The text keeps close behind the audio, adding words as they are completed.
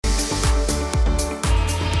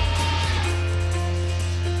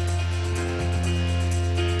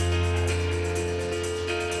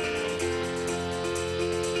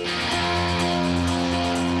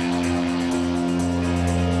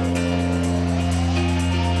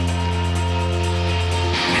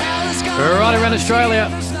around Australia.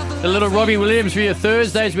 A little Robbie Williams for your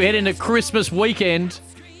Thursdays. We head into Christmas weekend.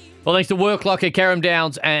 Well, thanks to Work Locker, Carrum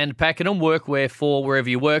Downs and Pakenham. Workwear for wherever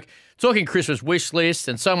you work. Talking Christmas wish lists,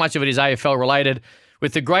 and so much of it is AFL related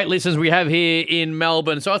with the great listeners we have here in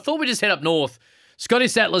Melbourne. So I thought we'd just head up north. Scotty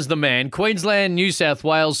Sattler's the man. Queensland, New South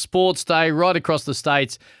Wales, Sports Day, right across the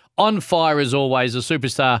states. On fire as always, a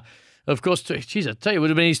superstar. Of course, geez, I tell you, it would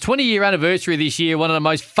have been his 20-year anniversary this year, one of the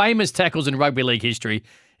most famous tackles in rugby league history.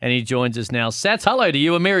 And he joins us now. Sats, hello to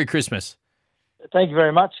you and Merry Christmas. Thank you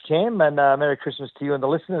very much, Cam, and Merry Christmas to you and the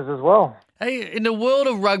listeners as well. Hey, in the world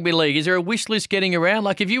of rugby league, is there a wish list getting around?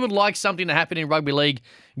 Like, if you would like something to happen in rugby league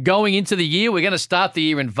going into the year, we're going to start the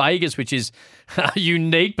year in Vegas, which is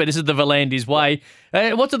unique, but this is the Volandis way.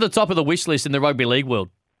 What's at the top of the wish list in the rugby league world?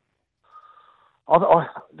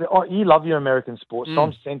 You love your American sports, so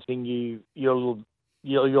I'm sensing you're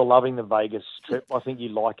loving the Vegas trip. I think you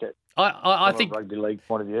like it. I think, from a rugby league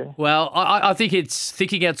point of view. Well, I think it's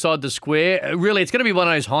thinking outside the square. Really, it's going to be one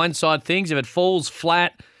of those hindsight things. If it falls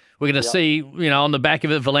flat, we're going to see, on the back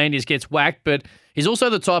of it, Volandis gets whacked. But he's also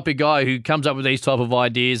the type of guy who comes up with these type of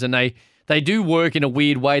ideas, and they do work in a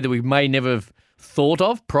weird way that we may never have thought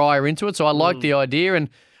of prior into it. So I like the idea, and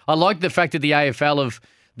I like the fact that the AFL have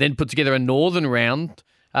then put together a northern round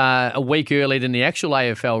a week earlier than the actual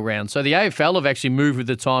AFL round. So the AFL have actually moved with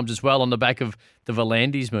the times as well on the back of the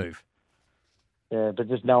Volandis move. Yeah, but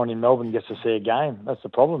just no one in Melbourne gets to see a game. That's the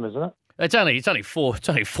problem, isn't it? It's only four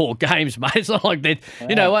games, mate. It's not like that.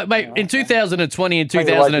 Mate. In 2020 and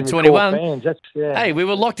 2021, hey, we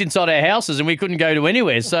were locked inside our houses and we couldn't go to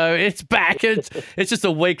anywhere. So it's back. It's just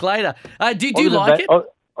a week later. Do you like it?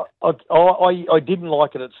 I didn't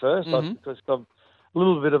like it at first because I'm a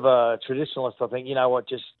little bit of a traditionalist. I think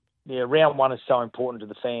round one is so important to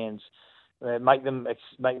the fans. Make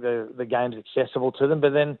the games accessible to them,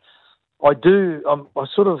 but then I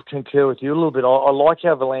sort of concur with you a little bit. I like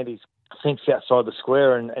how Volandis thinks outside the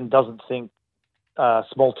square and doesn't think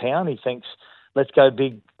small town. He thinks, let's go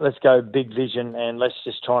big vision, and let's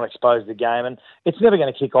just try and expose the game. And it's never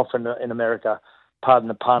going to kick off in America, pardon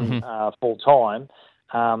the pun, full time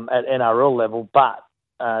at NRL level. But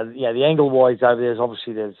the angle-wise over there is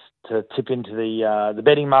obviously there's to tip into the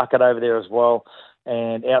betting market over there as well.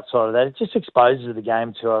 And outside of that, it just exposes the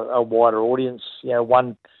game to a wider audience.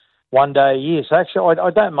 One day a year. So actually,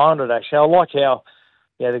 I don't mind it. Actually, I like how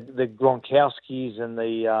the Gronkowskis and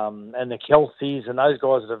the Kelceys and those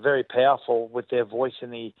guys that are very powerful with their voice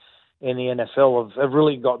in the NFL have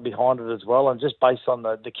really got behind it as well. And just based on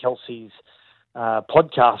the Kelceys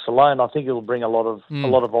podcast alone, I think it'll bring a lot of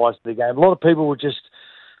eyes to the game. A lot of people will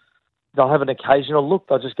they'll have an occasional look.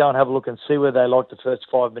 They'll just go and have a look and see where they like the first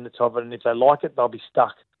 5 minutes of it, and if they like it, they'll be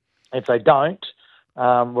stuck. If they don't,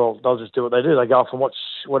 they'll just do what they do. They go off and watch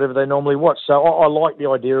whatever they normally watch. So I like the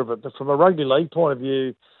idea of it. But from a rugby league point of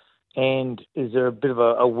view, and is there a bit of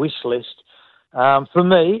a wish list? For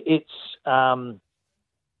me, it's from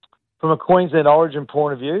a Queensland origin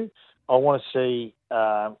point of view, I want to see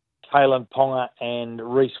Kalen Ponga and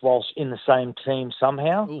Reece Walsh in the same team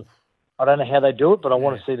somehow. Ooh. I don't know how they do it, but I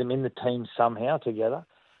want to see them in the team somehow together.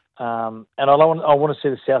 And I want to see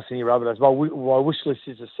the South Sydney Rabbitohs. My wish list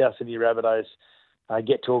is the South Sydney Rabbitohs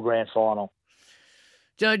get to a grand final.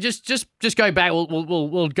 Just go back.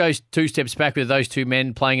 We'll go 2 steps back with those two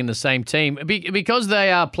men playing in the same team because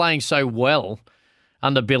they are playing so well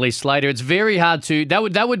under Billy Slater. It's very hard to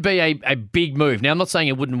that would be a big move. Now I'm not saying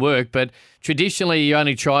it wouldn't work, but traditionally you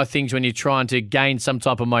only try things when you're trying to gain some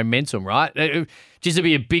type of momentum, right? Just to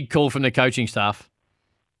be a big call from the coaching staff.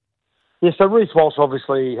 Yeah, so Reece Walsh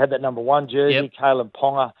obviously had that number 1 jersey. Yep. Kalen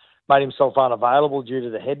Ponga made himself unavailable due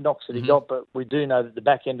to the head knocks that he got, but we do know that the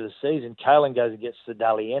back end of the season, Kalen goes and gets the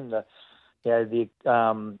Dally M, the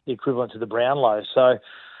equivalent to the Brownlow. So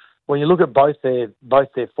when you look at both their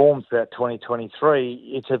forms throughout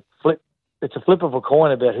 2023, it's a flip of a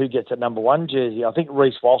coin about who gets that number 1 jersey. I think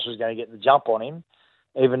Reece Walsh was going to get the jump on him,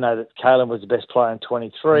 even though that Kalen was the best player in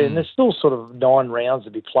 23. And there's still sort of 9 rounds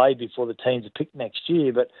to be played before the teams are picked next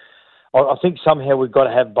year. But I think somehow we've got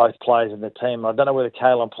to have both players in the team. I don't know whether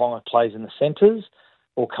Kalen Ponga plays in the centres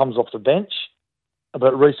or comes off the bench,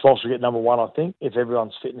 but Reece Walsh will get number 1, I think, if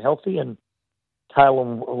everyone's fit and healthy. And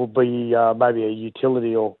Kalen will be maybe a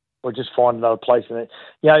utility or just find another place in it.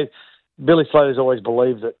 Billy Slater's always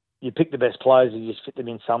believed that you pick the best players and you just fit them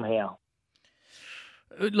in somehow.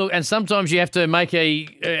 Look, and sometimes you have to make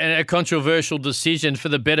a controversial decision for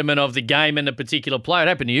the betterment of the game and a particular player. It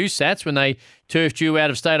happened to you, Sats, when they turfed you out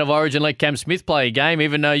of State of Origin and let Cam Smith play a game,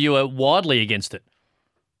 even though you were widely against it.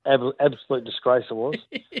 Absolute disgrace it was.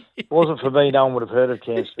 If it wasn't for me, no one would have heard of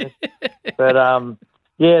Cam Smith. But,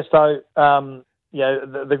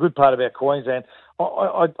 the good part about Queensland,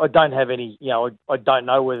 I don't have any, I don't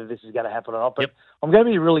know whether this is going to happen or not, but I'm going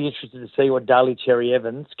to be really interested to see what Daly Cherry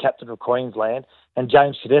Evans, captain of Queensland, and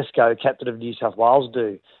James Tedesco, captain of New South Wales,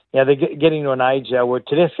 do. They're getting to an age where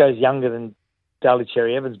Tedesco's younger than Daly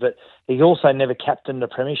Cherry Evans, but he's also never captained a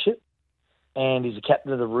premiership, and he's a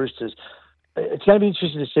captain of the Roosters. It's going to be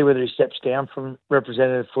interesting to see whether he steps down from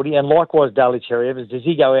representative footy, and likewise Daly Cherry Evans, does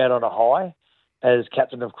he go out on a high as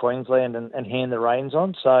captain of Queensland and hand the reins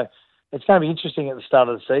on? So it's going to be interesting at the start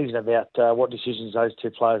of the season about what decisions those two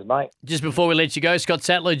players make. Just before we let you go, Scott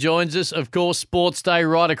Sattler joins us. Of course, Sports Day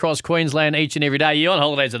right across Queensland each and every day. You're on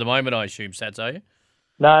holidays at the moment, I assume, Sats, are you?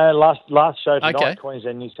 No, last show tonight, okay.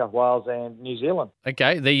 Queensland, New South Wales and New Zealand.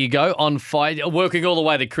 Okay, there you go, on fire, working all the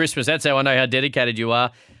way to Christmas. That's how I know how dedicated you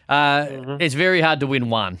are. It's very hard to win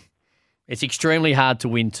one. It's extremely hard to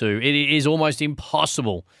win two. It is almost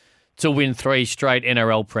impossible to win 3 straight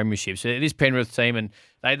NRL premierships. This Penrith team, and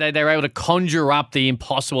they were able to conjure up the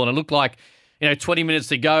impossible, and it looked like 20 minutes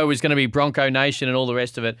to go was going to be Bronco Nation and all the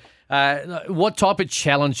rest of it. What type of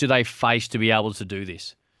challenge do they face to be able to do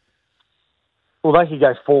this? Well, they could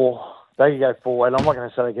go 4. And I'm not going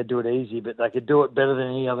to say they could do it easy, but they could do it better than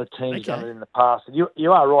any other team's done it in the past. And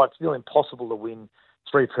you are right. It's still impossible to win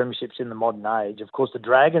 3 premierships in the modern age. Of course, the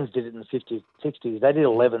Dragons did it in the 50s, 60s. They did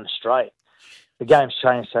 11 straight. The game's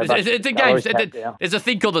changed so much. There's a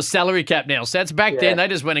thing called the salary cap now. So that's back then. They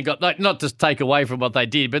just went and got, not to take away from what they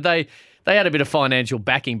did, but they had a bit of financial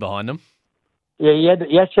backing behind them. Yeah,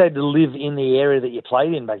 you actually had to live in the area that you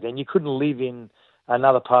played in back then. You couldn't live in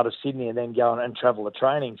another part of Sydney and then go and travel to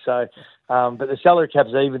training. So, but the salary caps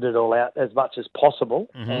evened it all out as much as possible,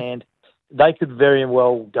 and they could very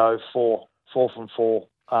well go 4 from 4. It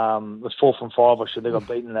was 4 from 5. I should have got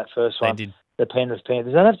beaten in that first one. They did. The Penrith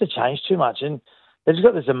Panthers. They don't have to change too much, and they've just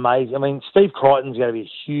got this amazing. I mean, Steve Crichton's going to be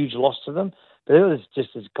a huge loss to them, but there's just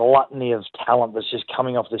this gluttony of talent that's just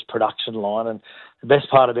coming off this production line. And the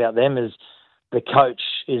best part about them is the coach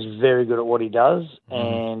is very good at what he does,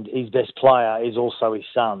 and his best player is also his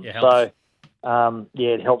son. So,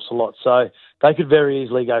 it helps a lot. So they could very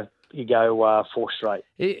easily go 4 straight.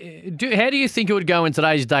 How do you think it would go in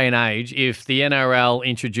today's day and age if the NRL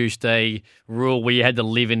introduced a rule where you had to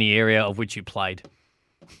live in the area of which you played?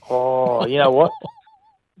 Oh, you know what?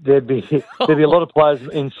 There'd be a lot of players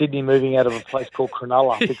in Sydney moving out of a place called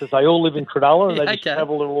Cronulla because they all live in Cronulla and they just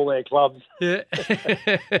travel to all their clubs. Yeah.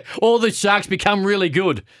 All the Sharks become really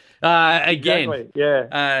good again.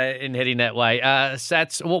 Exactly. In heading that way.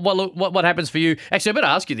 Sats, what happens for you? Actually, I better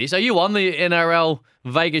ask you this. Are you on the NRL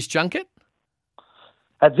Vegas junket?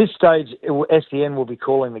 At this stage, SEN will be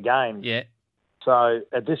calling the game. Yeah. So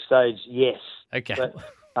at this stage, yes. Okay. But,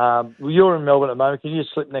 you're in Melbourne at the moment. Can you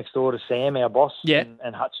just slip next door to Sam, our boss, and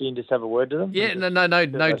Hutchie, and just have a word to them? Yeah,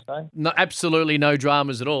 no, absolutely no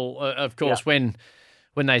dramas at all. Of course, when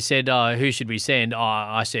they said, who should we send?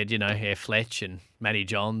 I said, Fletch and Matty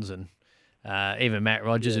Johns and even Matt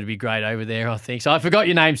Rogers would be great over there, I think. So I forgot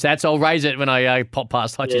your name, Sats. I'll raise it when I pop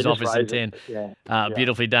past Hutchie's office in 10.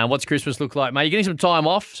 Beautifully done. What's Christmas look like, mate? You getting some time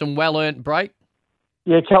off, some well-earned break?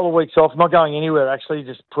 Yeah, a couple of weeks off. Not going anywhere, actually.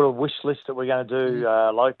 Just put a wish list that we're going to do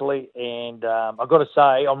locally. And I've got to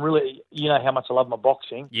say, I'm really, how much I love my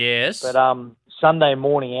boxing. Yes. But Sunday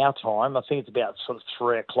morning, our time, I think it's about sort of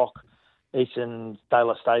 3 o'clock Eastern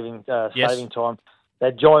Daylight Saving time.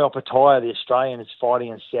 That Jai Opetaia, the Australian, is fighting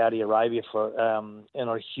in Saudi Arabia for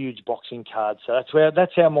a huge boxing card. So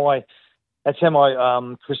that's how my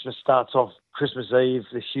Christmas starts off. Christmas Eve,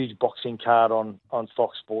 this huge boxing card on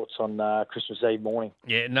Fox Sports on Christmas Eve morning.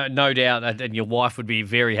 Yeah, no doubt. And your wife would be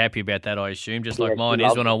very happy about that, I assume, just like mine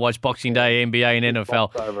is when I watch Boxing Day, NBA and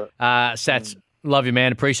NFL. Sats, love you,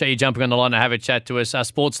 man. Appreciate you jumping on the line to have a chat to us.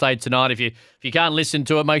 Sports Day tonight. If you can't listen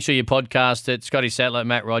to it, make sure you podcast it. Scotty Sattler,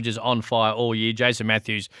 Matt Rogers, on fire all year. Jason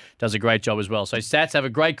Matthews does a great job as well. So, Sats, have a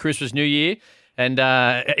great Christmas, New Year, and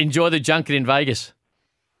enjoy the junket in Vegas.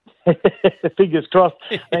 Fingers crossed.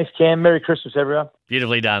 Thanks, Cam. Merry Christmas, everyone.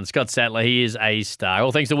 Beautifully done. Scott Sattler, he is a star.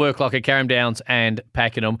 All thanks to Work Locker, Carrum Downs and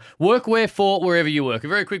Pakenham. Workwear for wherever you work. A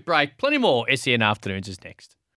very quick break. Plenty more SEN Afternoons is next.